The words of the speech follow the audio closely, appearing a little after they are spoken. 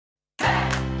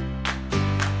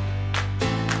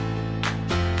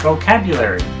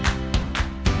Vocabulary.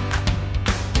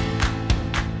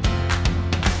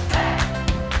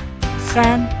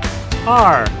 San,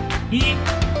 R, E,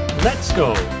 let's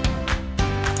go.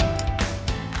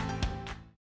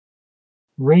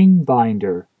 Ring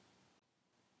binder.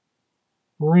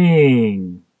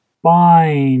 Ring,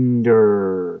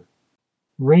 binder,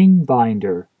 ring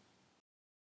binder.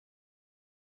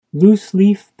 Loose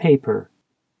leaf paper.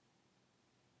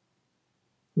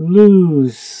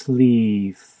 Loose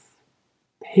leaf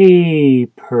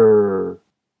paper,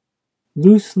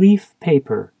 loose leaf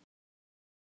paper.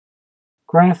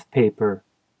 Graph paper,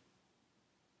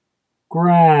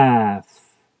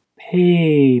 graph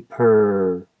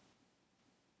paper,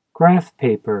 graph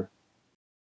paper.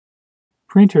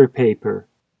 Printer paper,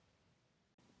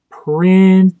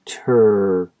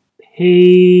 printer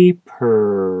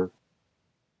paper,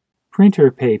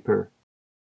 printer paper.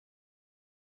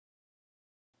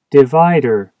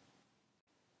 Divider,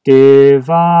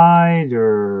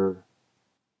 divider,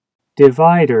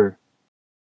 divider.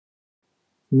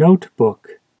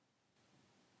 Notebook,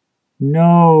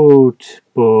 notebook,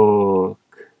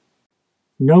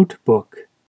 notebook.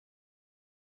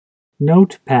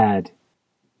 Notepad,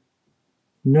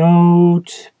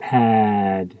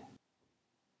 notepad,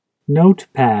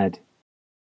 notepad.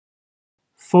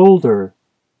 Folder,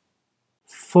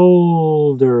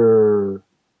 folder,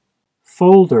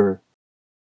 folder.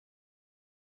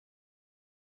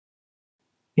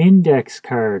 Index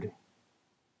card,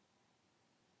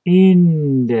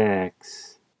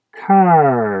 index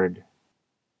card,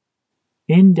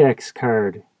 index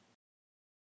card.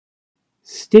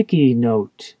 Sticky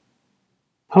note,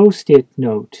 post-it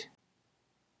note,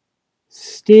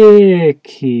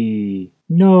 sticky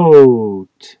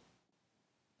note,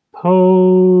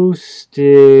 post-it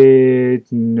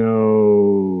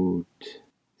note,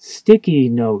 sticky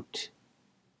note,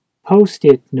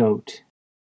 post-it note.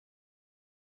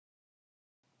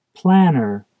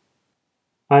 Planner,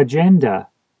 agenda,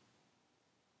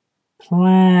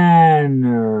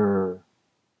 planner,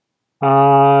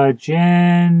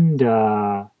 agenda,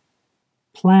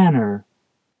 planner,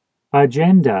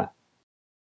 agenda.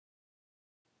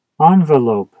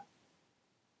 Envelope,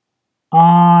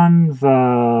 envelope,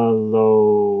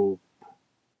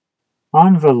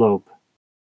 envelope.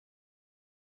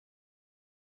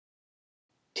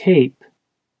 Tape,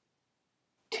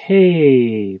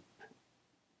 tape,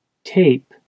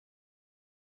 tape.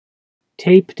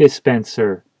 Tape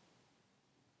dispenser,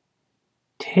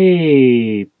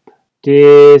 tape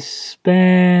dispenser,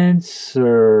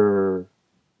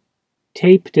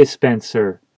 tape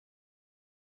dispenser.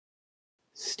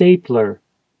 Stapler,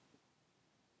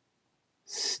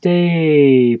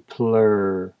 stapler,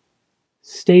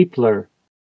 stapler.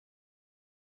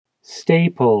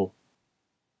 Staple,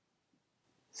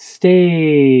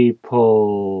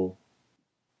 staple,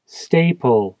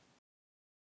 staple.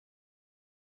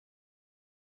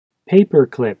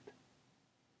 Paperclip,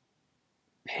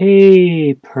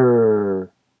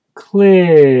 paper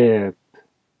clip,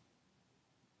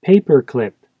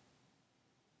 paperclip.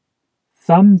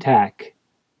 Thumbtack,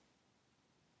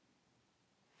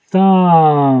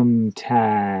 thumbtack,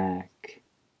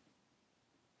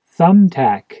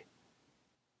 thumbtack.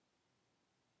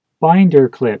 Binder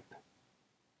clip,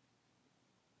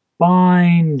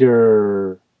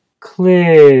 binder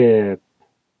clip,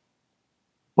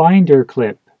 binder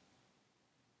clip.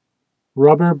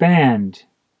 Rubber band,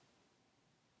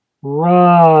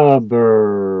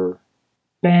 rubber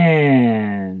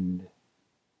band,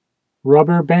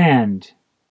 rubber band.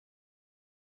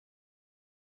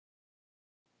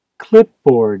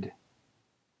 Clipboard,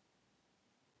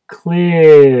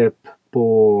 clipboard,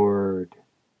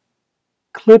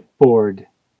 clipboard.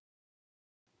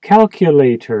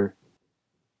 Calculator,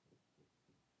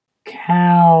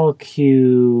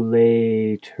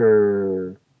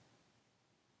 calculator,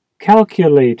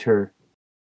 calculator.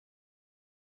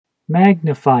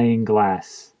 Magnifying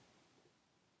glass,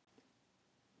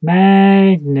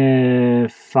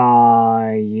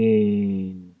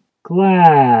 magnifying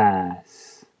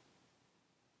glass,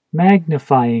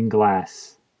 magnifying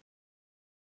glass.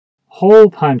 Hole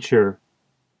puncher,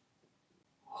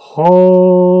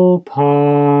 hole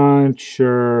puncher,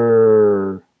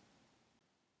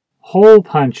 hole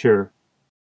puncher.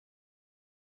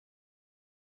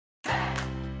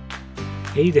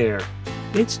 Hey there,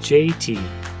 it's JT.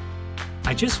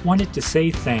 I just wanted to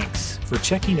say thanks for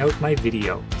checking out my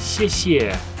video. 谢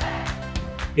谢.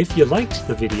 If you liked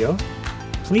the video,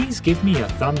 please give me a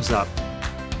thumbs up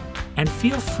and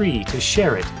feel free to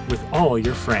share it with all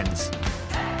your friends.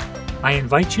 I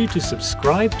invite you to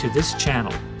subscribe to this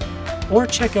channel or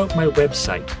check out my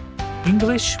website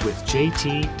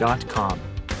EnglishWithJT.com.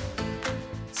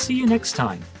 See you next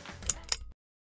time.